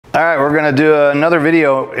All right, we're gonna do another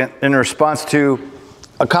video in response to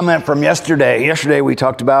a comment from yesterday. Yesterday we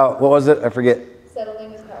talked about, what was it? I forget.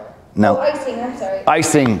 Settling is power. No. Oh, icing, I'm sorry.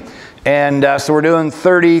 Icing. And so we're doing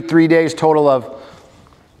 33 days total of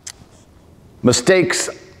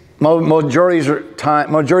mistakes. Majority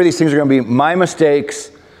of these things are gonna be my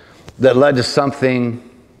mistakes that led to something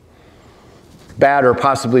bad or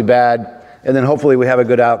possibly bad. And then hopefully we have a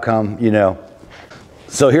good outcome, you know.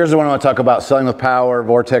 So here's the one I want to talk about: selling with power,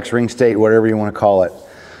 vortex, ring state, whatever you want to call it.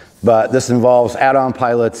 But this involves add-on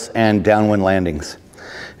pilots and downwind landings.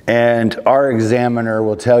 And our examiner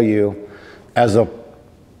will tell you, as a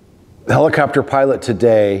helicopter pilot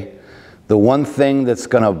today, the one thing that's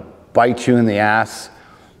going to bite you in the ass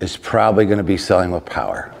is probably going to be selling with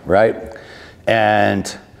power, right?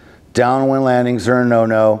 And downwind landings are a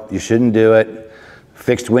no-no. You shouldn't do it.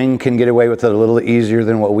 Fixed wing can get away with it a little easier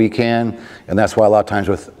than what we can, and that's why a lot of times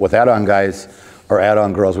with add-on guys or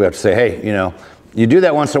add-on girls, we have to say, hey, you know, you do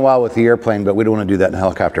that once in a while with the airplane, but we don't want to do that in a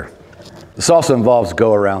helicopter. This also involves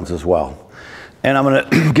go-arounds as well. And I'm going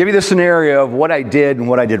to give you the scenario of what I did and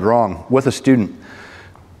what I did wrong with a student.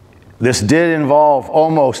 This did involve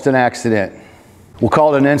almost an accident. We'll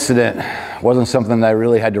call it an incident. It wasn't something that I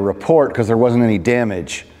really had to report because there wasn't any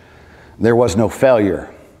damage. There was no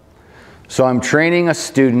failure. So I'm training a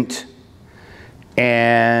student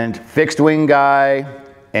and fixed wing guy,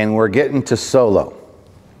 and we're getting to solo.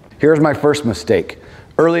 Here's my first mistake.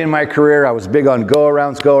 Early in my career, I was big on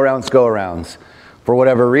go-arounds, go-arounds, go-arounds. For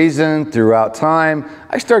whatever reason, throughout time,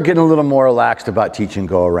 I started getting a little more relaxed about teaching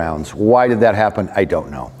go-arounds. Why did that happen? I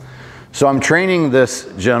don't know. So I'm training this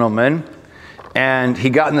gentleman, and he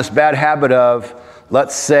got in this bad habit of,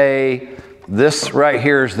 let's say, this right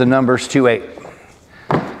here is the numbers 2-8.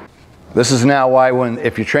 This is now why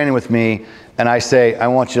if you're training with me and I say, I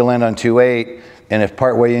want you to land on 2-8, and if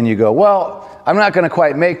partway in you go, well, I'm not gonna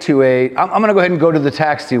quite make 2-8, I'm gonna go ahead and go to the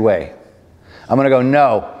taxiway. I'm gonna go,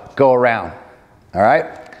 no, go around, all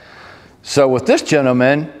right? So with this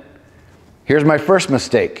gentleman, here's my first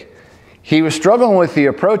mistake. He was struggling with the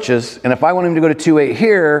approaches, and if I want him to go to 2-8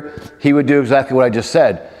 here, he would do exactly what I just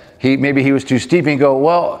said. Maybe he was too steep, and he'd go,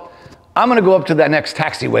 well, I'm gonna go up to that next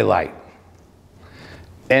taxiway light.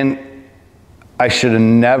 And I should have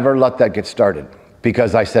never let that get started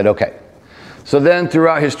because I said, okay. So then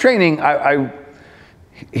throughout his training,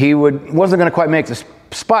 he wasn't gonna quite make the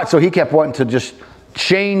spot, so he kept wanting to just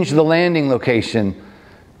change the landing location.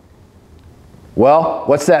 Well,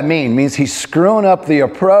 what's that mean? It means he's screwing up the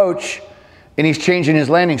approach and he's changing his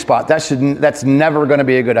landing spot. That's never gonna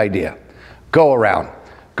be a good idea. Go around.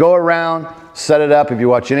 Go around, set it up. If you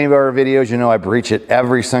watch any of our videos, you know I preach it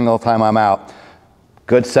every single time I'm out.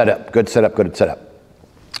 Good setup, good setup, good setup.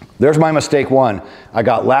 There's my mistake one. I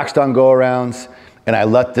got laxed on go-arounds and I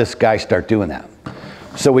let this guy start doing that.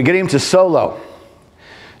 So we get him to solo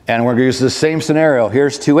and we're gonna use the same scenario.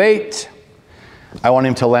 Here's 2-8. I want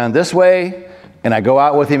him to land this way and I go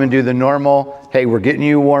out with him and do the normal, hey, we're getting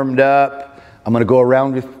you warmed up. I'm gonna go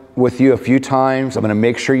around with you a few times. I'm gonna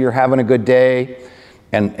make sure you're having a good day.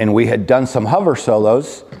 And we had done some hover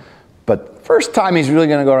solos, but first time he's really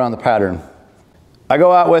gonna go around the pattern. I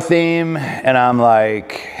go out with him and I'm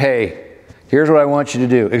like, hey, here's what I want you to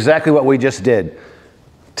do. Exactly what we just did.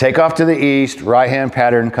 Take off to the east, right-hand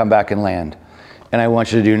pattern, come back and land. And I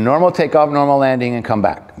want you to do normal takeoff, normal landing, and come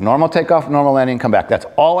back. Normal takeoff, normal landing, and come back. That's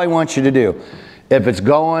all I want you to do. If it's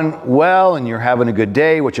going well and you're having a good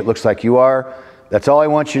day, which it looks like you are, that's all I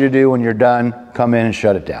want you to do. When you're done, come in and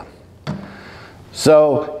shut it down.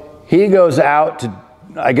 So he goes out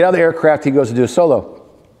I get out of the aircraft, he goes to do a solo.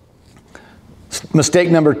 Mistake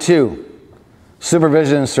number 2,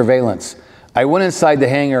 supervision and surveillance. I went inside the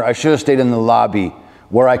hangar. I should have stayed in the lobby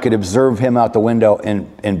where I could observe him out the window and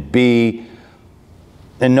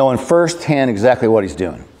knowing firsthand exactly what he's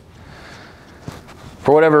doing.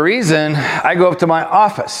 For whatever reason, I go up to my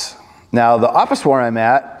office. Now, the office where I'm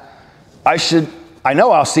at, I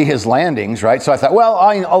know I'll see his landings, right? So I thought, well,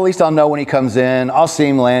 at least I'll know when he comes in. I'll see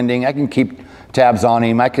him landing. I can keep tabs on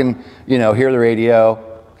him. I can, hear the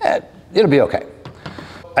radio. It'll be okay.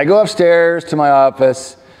 I go upstairs to my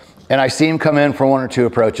office and I see him come in for 1 or 2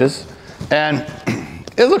 approaches and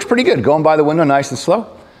it looks pretty good, going by the window nice and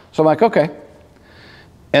slow. So I'm like, okay.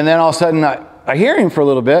 And then all of a sudden I hear him for a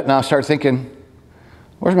little bit and I start thinking,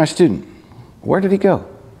 where's my student? Where did he go?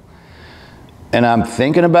 And I'm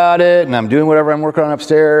thinking about it and I'm doing whatever I'm working on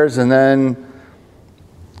upstairs, and then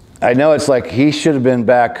I know it's like he should have been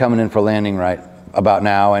back coming in for landing right about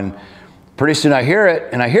now, and pretty soon I hear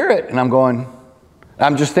it and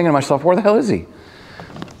I'm just thinking to myself, where the hell is he?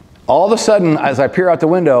 All of a sudden, as I peer out the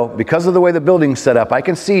window, because of the way the building's set up, I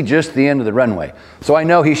can see just the end of the runway. So I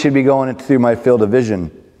know he should be going through my field of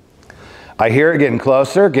vision. I hear it getting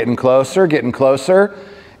closer, getting closer, getting closer.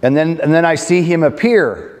 And then I see him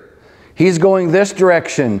appear. He's going this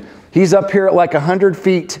direction. He's up here at like 100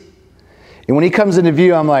 feet. And when he comes into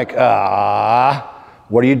view, I'm like,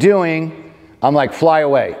 what are you doing? I'm like, fly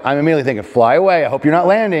away. I'm immediately thinking, fly away. I hope you're not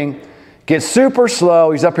landing. Gets super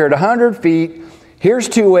slow. He's up here at 100 feet. Here's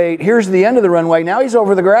 2.8. Here's the end of the runway. Now he's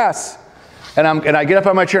over the grass. And I get up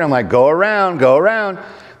on my chair and I'm like, go around, go around.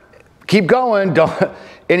 Keep going.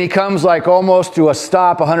 And he comes like almost to a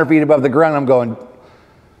stop 100 feet above the ground. I'm going,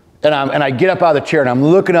 and I get up out of the chair and I'm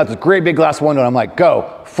looking out this great big glass window and I'm like,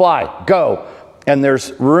 go, fly, go. And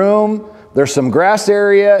there's room, there's some grass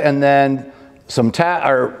area, and then some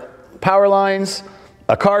power lines,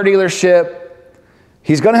 a car dealership.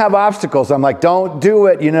 He's going to have obstacles. I'm like, don't do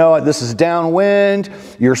it. You know, this is downwind.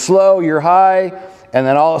 You're slow, you're high. And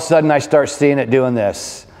then all of a sudden I start seeing it doing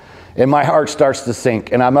this. And my heart starts to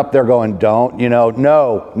sink. And I'm up there going, don't, you know,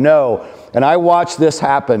 no, no. And I watch this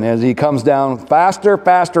happen as he comes down faster,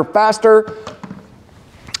 faster, faster.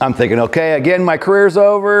 I'm thinking, okay, again, my career's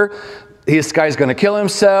over. This guy's going to kill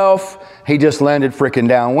himself. He just landed freaking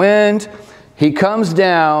downwind. He comes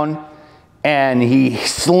down and he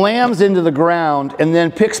slams into the ground and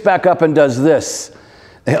then picks back up and does this.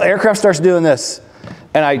 The aircraft starts doing this.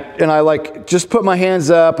 And I like just put my hands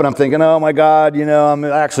up and I'm thinking, oh my God, you know, I'm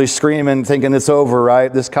actually screaming, thinking it's over,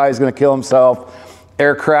 right? This guy's going to kill himself.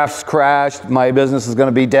 Aircraft's crashed. My business is going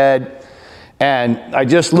to be dead. And I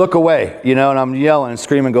just look away, you know, and I'm yelling and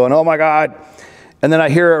screaming, going, oh my God. And then I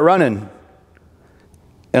hear it running.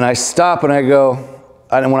 And I stop and I go,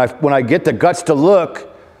 and when I get the guts to look,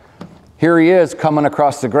 here he is coming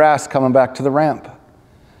across the grass, coming back to the ramp.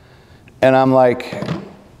 And I'm like,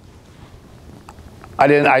 I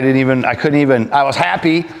was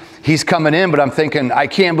happy he's coming in, but I'm thinking, I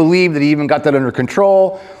can't believe that he even got that under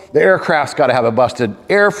control. The aircraft's got to have a busted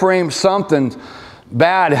airframe, something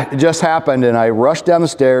bad just happened. And I rush down the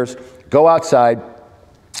stairs, go outside.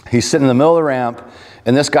 He's sitting in the middle of the ramp.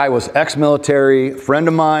 And this guy was ex-military, friend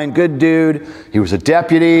of mine, good dude. He was a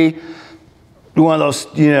deputy, one of those,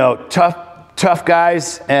 you know, tough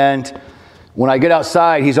guys. And when I get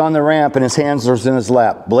outside, he's on the ramp and his hands are in his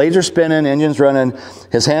lap. Blades are spinning, engine's running.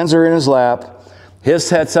 His hands are in his lap. His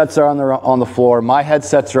headsets are on the floor. My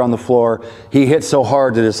headsets are on the floor. He hit so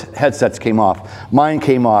hard that his headsets came off. Mine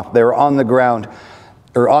came off. They were on the ground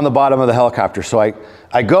or on the bottom of the helicopter. So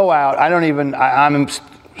I go out. I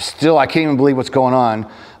can't even believe what's going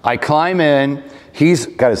on. I climb in. He's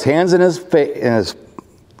got his hands in his face,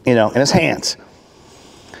 in his hands.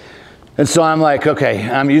 And so I'm like, okay,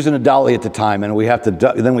 I'm using a dolly at the time, and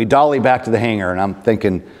then we dolly back to the hangar, and I'm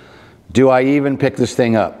thinking, do I even pick this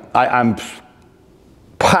thing up? I'm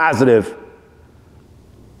positive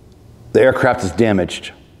the aircraft is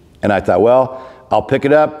damaged. And I thought, well, I'll pick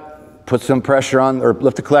it up, put some pressure on, or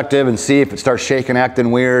lift the collective and see if it starts shaking,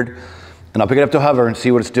 acting weird. And I'll pick it up to hover and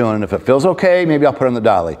see what it's doing. And if it feels okay, maybe I'll put it on the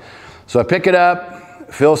dolly. So I pick it up,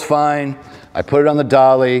 it feels fine. I put it on the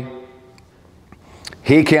dolly.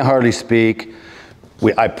 He can't hardly speak.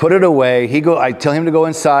 I put it away. I tell him to go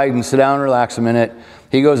inside and sit down and relax a minute.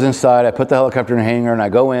 He goes inside. I put the helicopter in the hangar and I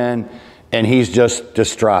go in and he's just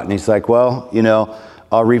distraught. And he's like, well,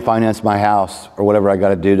 I'll refinance my house or whatever I got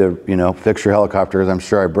to do to, fix your helicopter because I'm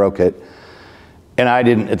sure I broke it. And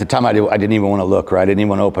at the time I didn't even want to look, right? I didn't even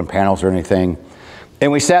want to open panels or anything.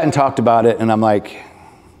 And we sat and talked about it, and I'm like,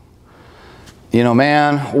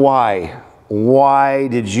 man, why? Why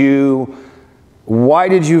did you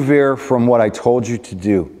veer from what I told you to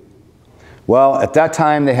do? Well, at that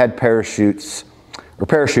time they had parachuters,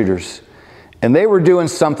 and they were doing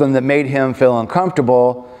something that made him feel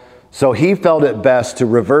uncomfortable, so he felt it best to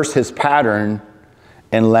reverse his pattern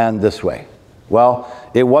and land this way. Well,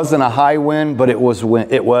 it wasn't a high wind, but when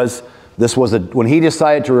he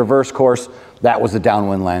decided to reverse course, that was a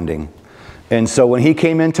downwind landing. And so when he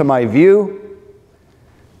came into my view,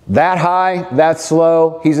 that high, that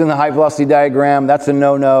slow, he's in the high velocity diagram, that's a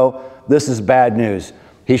no-no, this is bad news.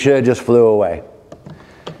 He should have just flew away.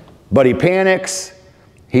 But he panics,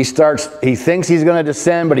 he thinks he's gonna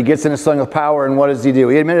descend, but he gets in a sling of power, and what does he do?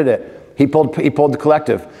 He admitted it. He pulled the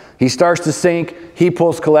collective. He starts to sink, he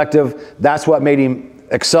pulls collective. That's what made him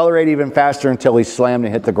accelerate even faster until he slammed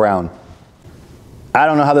and hit the ground. I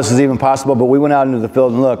don't know how this is even possible, but we went out into the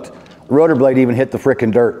field and looked. The rotor blade even hit the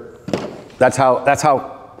frickin' dirt. That's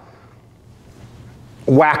how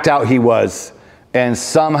whacked out he was. And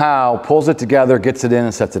somehow pulls it together, gets it in,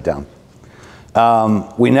 and sets it down.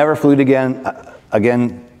 We never flew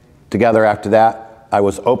again together after that. I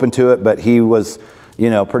was open to it, but he was, you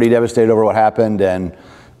know, pretty devastated over what happened, and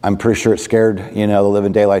I'm pretty sure it scared, you know, the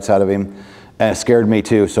living daylights out of him, and it scared me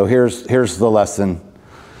too. So here's the lesson.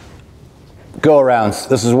 Go-arounds.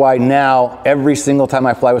 This is why now, every single time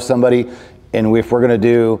I fly with somebody, and if we're going to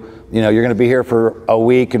do, you know, you're going to be here for a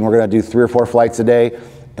week, and we're going to do 3 or 4 flights a day,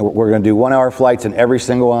 and we're going to do 1-hour flights, and every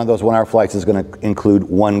single one of those 1-hour flights is going to include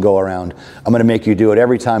one go-around. I'm going to make you do it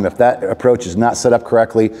every time. If that approach is not set up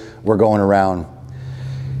correctly, we're going around.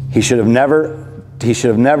 He should have never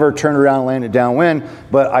turned around and landed downwind,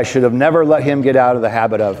 but I should have never let him get out of the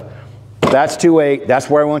habit of, that's 2-8, that's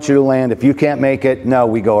where I want you to land. If you can't make it, no,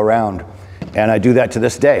 we go around. And I do that to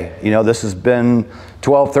this day. You know, this has been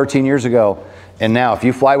 12, 13 years ago. And now if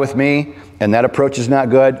you fly with me and that approach is not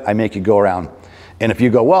good, I make you go around. And if you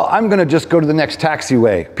go, well, I'm going to just go to the next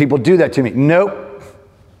taxiway. People do that to me. Nope.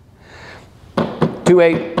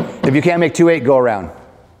 2-8. If you can't make 2-8, go around.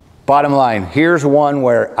 Bottom line, here's one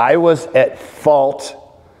where I was at fault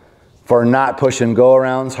for not pushing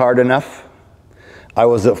go-arounds hard enough. I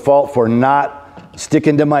was at fault for not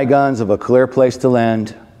sticking to my guns of a clear place to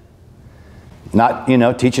land. Not, you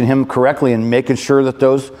know, teaching him correctly and making sure that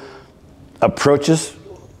those approaches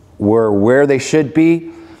were where they should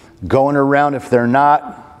be. Going around if they're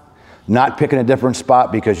not picking a different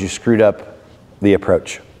spot because you screwed up the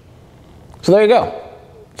approach. So there you go.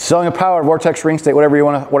 Selling a power, vortex, ring state, whatever you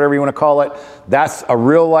want to call it. That's a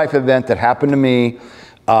real life event that happened to me.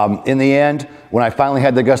 In the end, when I finally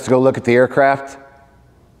had the guts to go look at the aircraft,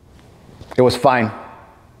 it was fine.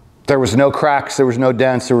 There was no cracks, there was no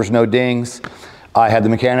dents, there was no dings. I had the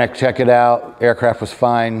mechanic check it out. Aircraft was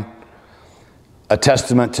fine. A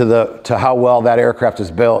testament to how well that aircraft is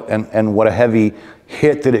built and what a heavy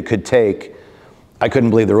hit that it could take. I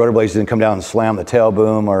couldn't believe the rotor blades didn't come down and slam the tail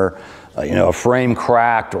boom, or you know, a frame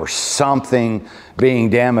cracked or something being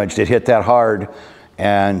damaged. It hit that hard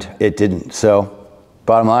and it didn't. So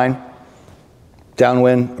bottom line,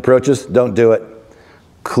 downwind approaches, don't do it.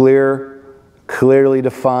 Clearly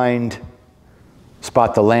defined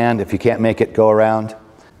spot to land. If you can't make it, go around.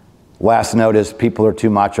 Last note is people are too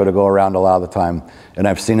macho to go around a lot of the time. And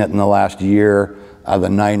I've seen it in the last year. Out of the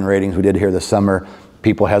 9 ratings we did here this summer,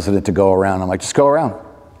 people hesitant to go around. I'm like, just go around.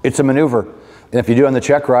 It's a maneuver. And if you do on the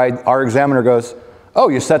check ride, our examiner goes, oh,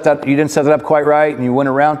 you didn't set that up quite right and you went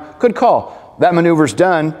around. Good call. That maneuver's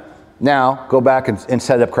done. Now go back and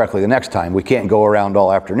set it up correctly the next time. We can't go around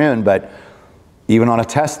all afternoon, but even on a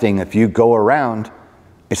testing, if you go around,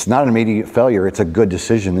 it's not an immediate failure. It's a good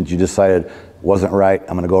decision that you decided wasn't right.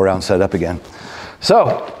 I'm going to go around and set it up again.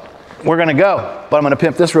 So we're going to go, but I'm going to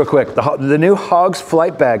pimp this real quick. The new Hogs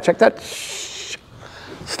flight bag. Check that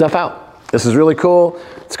stuff out. This is really cool.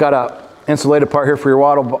 It's got a insulated part here for your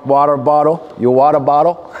water bottle.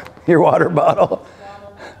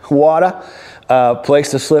 Water.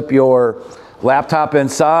 Place to slip your laptop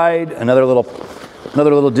inside. Another little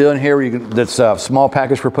deal in here where that's a small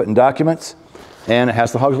package for putting documents, and it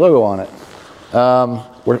has the Hogs logo on it.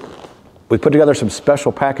 We put together some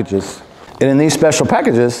special packages, and in these special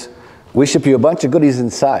packages, we ship you a bunch of goodies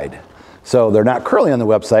inside. So they're not currently on the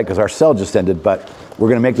website because our sale just ended, but we're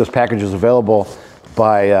going to make those packages available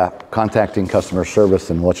by contacting customer service,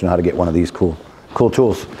 and we'll let you know how to get one of these cool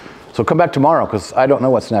tools. So come back tomorrow because I don't know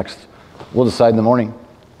what's next. We'll decide in the morning.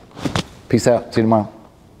 Peace out. See you tomorrow.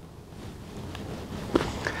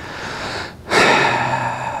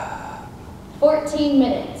 $14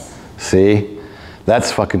 minutes. See?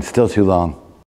 That's fucking still too long.